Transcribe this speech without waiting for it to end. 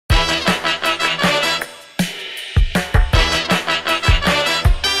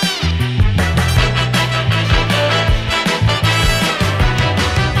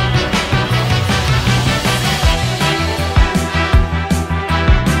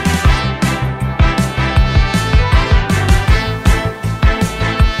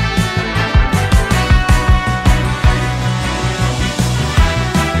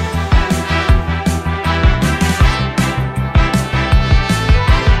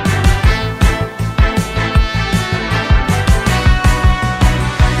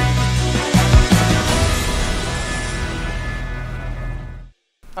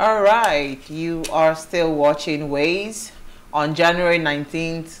right, you are still watching Ways. On January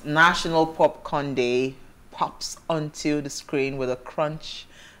 19th, National Popcorn Day pops onto the screen with a crunch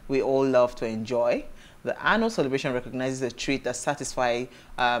we all love to enjoy. The annual celebration recognizes a treat that satisfies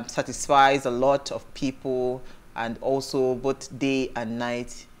a lot of people, and also both day and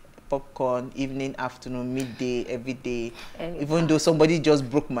night. Popcorn, evening, afternoon, midday, every day. Even though somebody just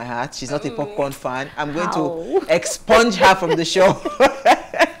broke my heart, she's not a popcorn fan, I'm going to expunge her from the show.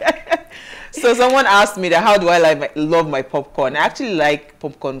 So someone asked me that how do I love my popcorn. I actually like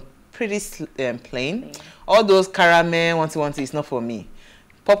popcorn pretty plain. All those caramel wanty is not for me.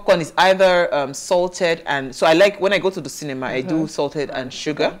 Popcorn is either salted, and so I like when I go to the cinema, I do salted and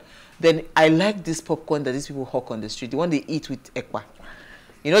sugar. Then I like this popcorn that these people hawk on the street, the one they eat with ekpa.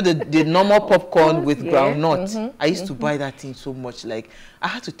 You know, the normal popcorn with groundnut. I used to buy that thing so much. Like, I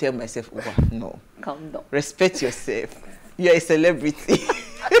had to tell myself, oh, no. Calm down. Respect yourself. You're a celebrity.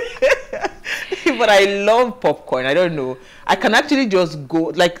 But I love popcorn. I don't know. I can actually just go,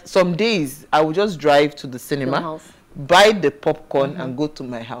 like some days, I will just drive to the cinema, buy the popcorn and go to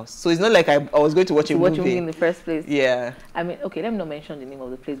my house. So it's not like I was going to watch a movie in the first place. Yeah. I mean, okay, let me not mention the name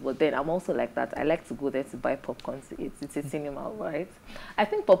of the place, but then I'm also like that. I like to go there to buy popcorn. It's a cinema, right? I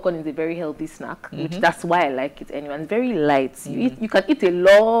think popcorn is a very healthy snack, which that's why I like it anyway. It's very light. You can eat a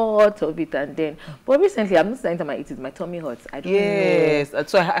lot of it, and then. But recently, I'm not saying that I eat it. My tummy hurts. I don't know. Yes,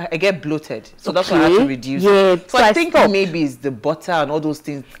 so I get bloated. So that's why I have to reduce. Yeah. So I think maybe it's the butter and all those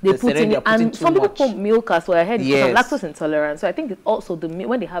things they put in it, and some people put milk as well. I heard yes. I'm lactose intolerant, so I think it's also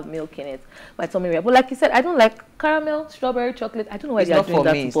when they have milk in it. My tummy hurts. But like you said, I don't like caramel, strawberry, chocolate. I don't know why they are doing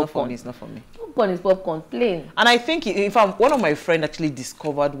that to popcorn. It's not for me. Popcorn is popcorn, plain. And I think, in fact, one of my friends actually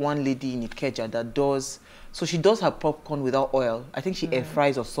discovered one lady in Ikeja that does, so she does her popcorn without oil. I think she air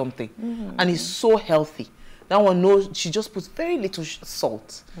fries or something. And it's so healthy. That one knows, she just puts very little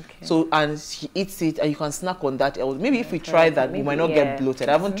salt. Okay. So, and she eats it, and you can snack on that. Maybe if we try that, we might not get bloated.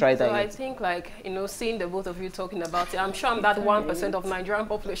 I haven't tried that yet. I think, like, you know, seeing the both of you talking about it, I'm sure I'm that 1% of Nigerian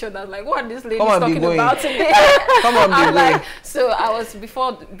population that's like, what this lady is talking about today? Come on, be like, so I was,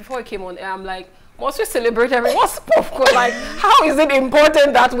 before I came on air, I'm like, must we celebrate everything? What's popcorn? Like, how is it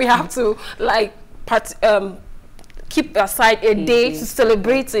important that we have to, like, keep aside a day to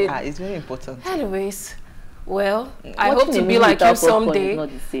celebrate it? It's very important. Anyways. Well, I hope to be like you someday,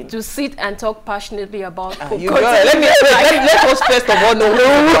 to sit and talk passionately about popcorn. Let us first of all know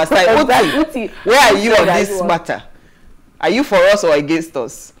where are you on this matter? Are you for us or against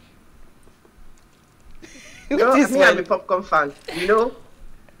us? No, I think I'm a popcorn fan. You know,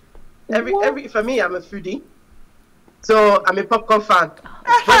 for me, I'm a foodie, so I'm a popcorn fan.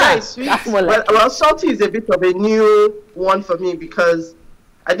 Whether it's sweet, well, salty is a bit of a new one for me because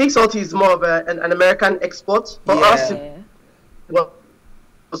I think salty is more of an American export. For us, well,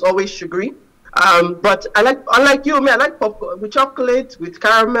 it was always sugary. But unlike you, I like popcorn with chocolate, with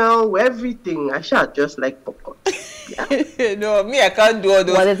caramel, with everything. I just like popcorn. Yeah. No, me, I can't do all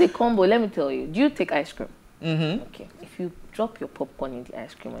those. Well, there's a combo. Let me tell you. Do you take ice cream? Okay. If you drop your popcorn in the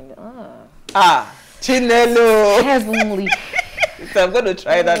ice cream, and Chinelo. Heavenly. So I'm going to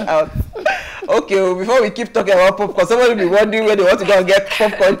try that out. Okay, well, before we keep talking about popcorn, someone will be wondering where they want to go and get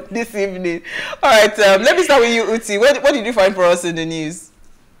popcorn this evening. All right, let me start with you, Uti. What did you find for us in the news?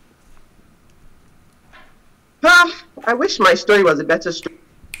 I wish my story was a better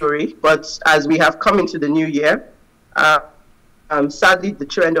story, but as we have come into the new year, sadly, the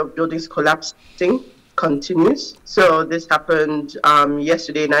trend of buildings collapsing continues. So this happened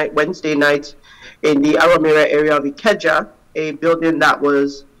Wednesday night, in the Aramira area of Ikeja, a building that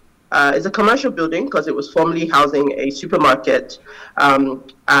was is a commercial building because it was formerly housing a supermarket.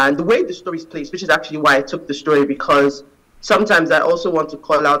 And the way the story is placed, which is actually why I took the story, because sometimes I also want to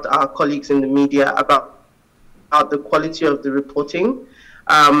call out our colleagues in the media about the quality of the reporting.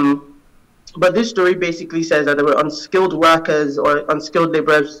 But this story basically says that there were unskilled workers or unskilled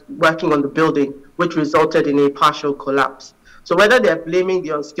laborers working on the building, which resulted in a partial collapse. So whether they're blaming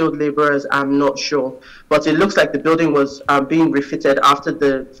the unskilled laborers, I'm not sure. But it looks like the building was being refitted after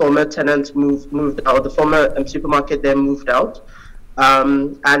the former tenant moved out, the former supermarket then moved out.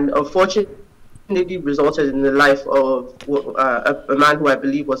 And unfortunately resulted in the life of a man who I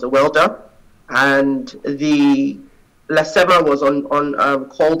believe was a welder. And the LASEMA was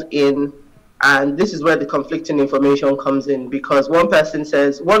called in. And this is where the conflicting information comes in, because one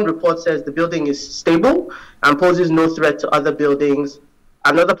report says the building is stable and poses no threat to other buildings.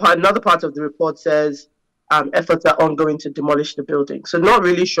 Another part of the report says efforts are ongoing to demolish the building. So not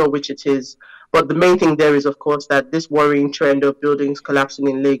really sure which it is, but the main thing there is, of course, that this worrying trend of buildings collapsing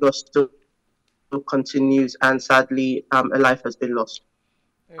in Lagos still continues, and sadly, a life has been lost.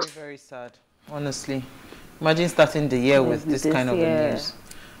 Very, very sad, honestly. Imagine starting the year with this kind of a news.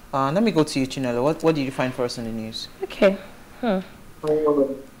 Let me go to you, Chinelo. What did you find for us in the news? Okay.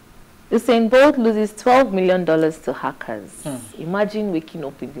 Usain Bolt loses $12 million to hackers. Imagine waking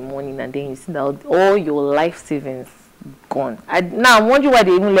up in the morning and then you see that all your life savings gone. Now I'm wondering why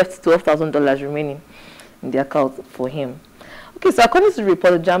they even left $12,000 remaining in the account for him. Okay, so according to the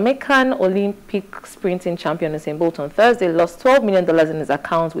report, the Jamaican Olympic sprinting champion Usain Bolt on Thursday lost $12 million in his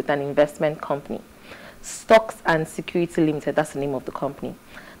account with an investment company, Stocks and Security Limited. That's the name of the company.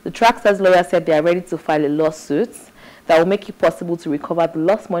 The trackster's lawyer said they are ready to file a lawsuit that will make it possible to recover the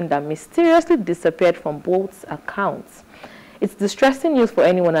lost money that mysteriously disappeared from Bolt's accounts. It's distressing news for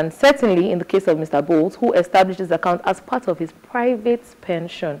anyone, and certainly in the case of Mr. Bolt, who established his account as part of his private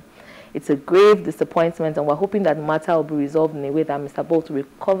pension. It's a grave disappointment, and we're hoping that the matter will be resolved in a way that Mr. Bolt will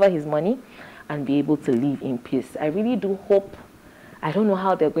recover his money and be able to live in peace. I really do hope, I don't know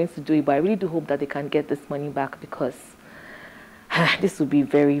how they're going to do it, but I really do hope that they can get this money back, because this would be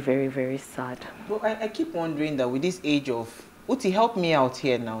very, very, very sad. Well, I keep wondering that with this age of... Uti, help me out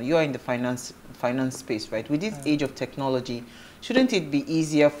here now. You are in the finance space, right? With this age of technology, shouldn't it be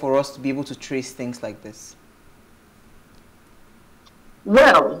easier for us to be able to trace things like this?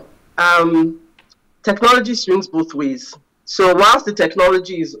 Well, technology swings both ways. So whilst the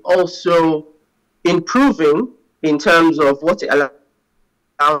technology is also improving in terms of what it allows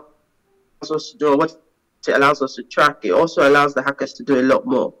us to do, what it allows us to track, it also allows the hackers to do a lot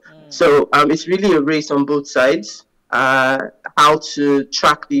more. So it's really a race on both sides, how to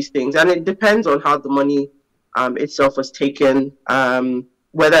track these things. And it depends on how the money itself was taken,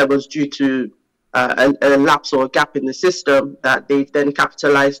 whether it was due to a lapse or a gap in the system that they've then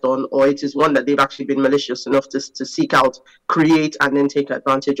capitalized on, or it is one that they've actually been malicious enough to seek out, create, and then take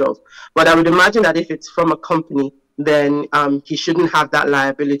advantage of. But I would imagine that if it's from a company, then he shouldn't have that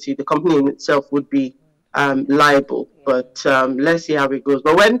liability. The company in itself would be liable, but let's see how it goes.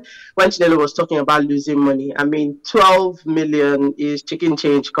 But when Chinelo was talking about losing money, I mean, 12 million is chicken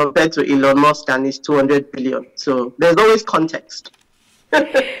change compared to Elon Musk and his 200 billion. So there's always context.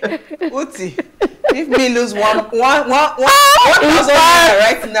 Uti, if me lose 1,000 naira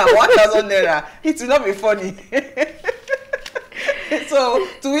right now, 1,000 naira, it will not be funny. So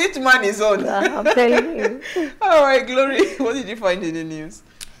to each man his own. I'm telling you. All right, Glory, what did you find in the news?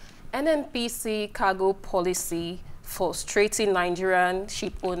 NNPC cargo policy frustrating Nigerian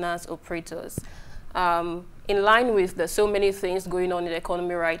ship owners, operators. In line with so many things going on in the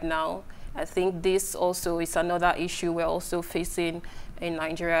economy right now, I think this also is another issue we're also facing in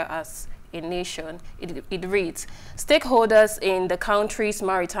Nigeria as a nation. It reads, stakeholders in the country's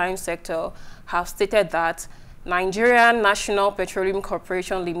maritime sector have stated that Nigerian National Petroleum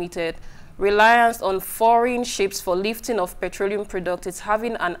Corporation Limited reliance on foreign ships for lifting of petroleum products is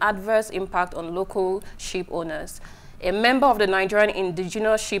having an adverse impact on local ship owners. A member of the Nigerian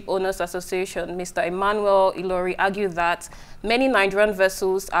Indigenous Ship Owners Association, Mr. Emmanuel Ilori, argued that many Nigerian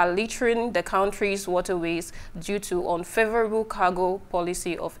vessels are littering the country's waterways due to unfavorable cargo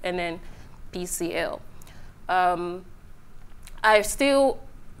policy of NNPCL. I still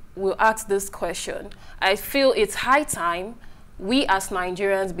will ask this question. I feel it's high time we as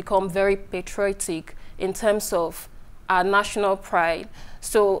Nigerians become very patriotic in terms of our national pride.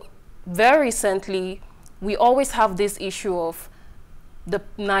 So very recently, we always have this issue of the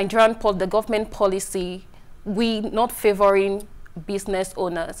the government policy, we not favoring business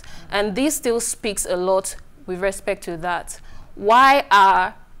owners. And this still speaks a lot with respect to that. Why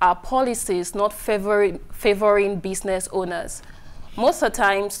are our policies not favoring business owners? Most of the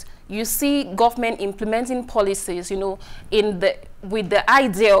times, you see government implementing policies, you know, with the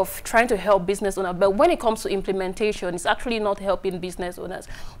idea of trying to help business owners, but when it comes to implementation, it's actually not helping business owners.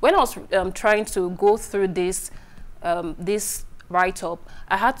 When I was trying to go through this write-up,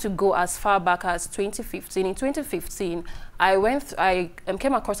 I had to go as far back as 2015. In 2015, I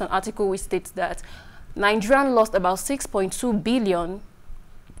came across an article which states that Nigeria lost about 6.2 billion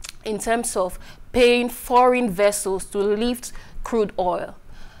in terms of paying foreign vessels to lift crude oil.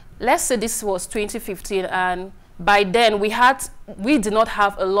 Let's say this was 2015, and by then we did not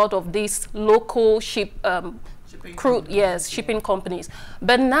have a lot of these local shipping companies.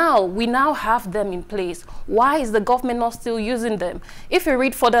 But now we have them in place. Why is the government not still using them? If you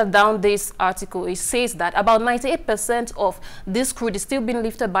read further down this article, it says that about 98% of this crude is still being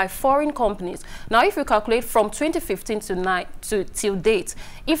lifted by foreign companies. Now, if you calculate from 2015 till date,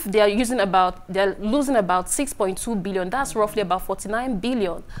 if they're losing about 6.2 billion, that's roughly about 49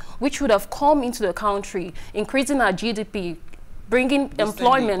 billion, which would have come into the country, increasing our GDP, bringing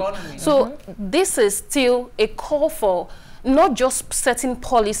employment. So this is still a call for not just setting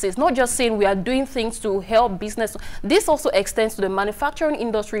policies, not just saying we are doing things to help business. This also extends to the manufacturing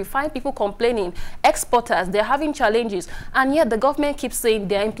industry. You find people complaining, exporters, they're having challenges, and yet the government keeps saying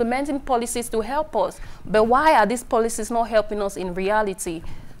they're implementing policies to help us. But why are these policies not helping us in reality?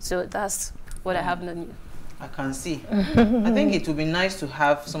 So that's what I have in the news. I can see. I think it would be nice to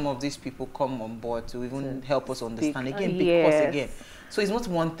have some of these people come on board to even help us understand again, because again, so it's not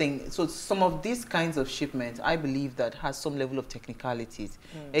one thing. So some of these kinds of shipments, I believe that has some level of technicalities.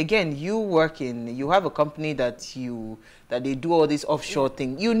 Again, you have a company that they do all this offshore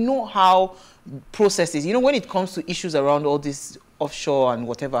thing. You know how processes, you know, when it comes to issues around all this offshore and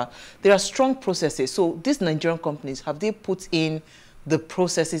whatever, there are strong processes. So these Nigerian companies, have they put in the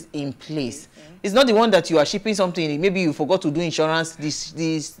processes in place? It's not the one that you are shipping something, maybe you forgot to do insurance,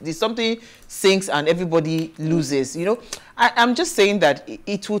 this something sinks and everybody loses, you know. I'm just saying that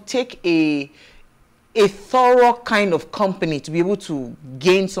it will take a thorough kind of company to be able to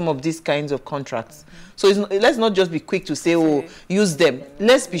gain some of these kinds of contracts. So let's not just be quick to say, oh, use them.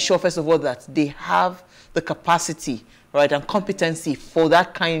 Let's be sure, first of all, that they have the capacity, right, and competency for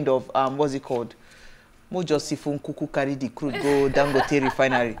that kind of, what's it called? Mo just see phone cuckoo carry the crude go Dangote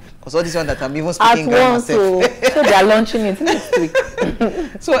refinery. Because all this one that I'm even speaking Ghana myself. So they are launching it next week.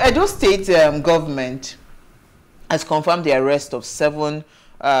 So Edo State government has confirmed the arrest of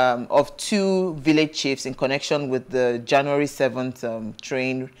two village chiefs in connection with the January 7th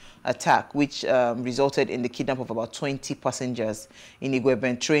train attack, which resulted in the kidnap of about 20 passengers in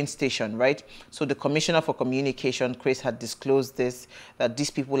Igweben train station, right? So the Commissioner for Communication, Chris, had disclosed this, that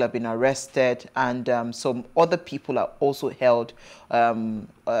these people have been arrested, and some other people are also held.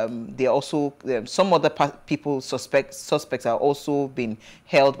 They also, some other people, suspects are also being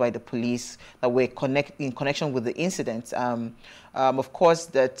held by the police that were in connection with the incident. Of course,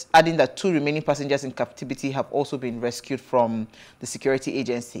 adding that 2 remaining passengers in captivity have also been rescued from the security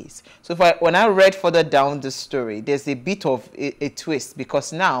agencies. So when I read further down the story, there's a bit of a twist,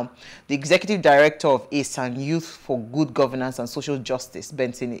 because now the executive director of ASAN Youth for Good Governance and Social Justice,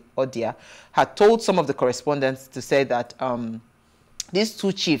 Benson Odia, had told some of the correspondents to say that these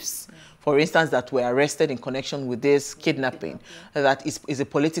 2 chiefs, for instance, that were arrested in connection with this kidnapping, that is a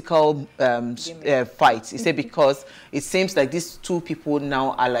political fight. He said because it seems like these 2 people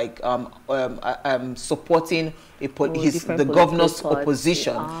now are like supporting the governor's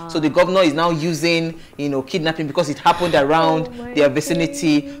opposition. So the governor is now using, kidnapping because it happened around their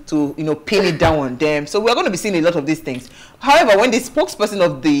vicinity to, pin it down on them. So we're going to be seeing a lot of these things. However, when the spokesperson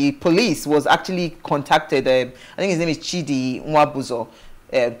of the police was actually contacted, I think his name is Chidi Nwabuzo,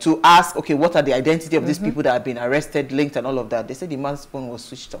 to ask, okay, what are the identity of these people that have been arrested, linked, and all of that, they said the man's phone was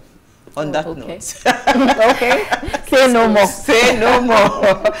switched off. On that note. Okay. Say no more. Say no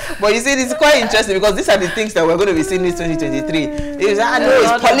more. But you see, it's quite interesting, because these are the things that we're going to be seeing in 2023. It's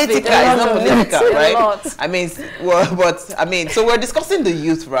political, it's not political, right? I mean, so we're discussing the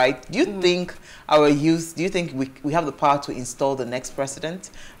youth, right? Do you think our youth, do you think we have the power to install the next president?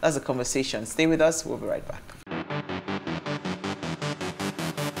 That's a conversation. Stay with us. We'll be right back.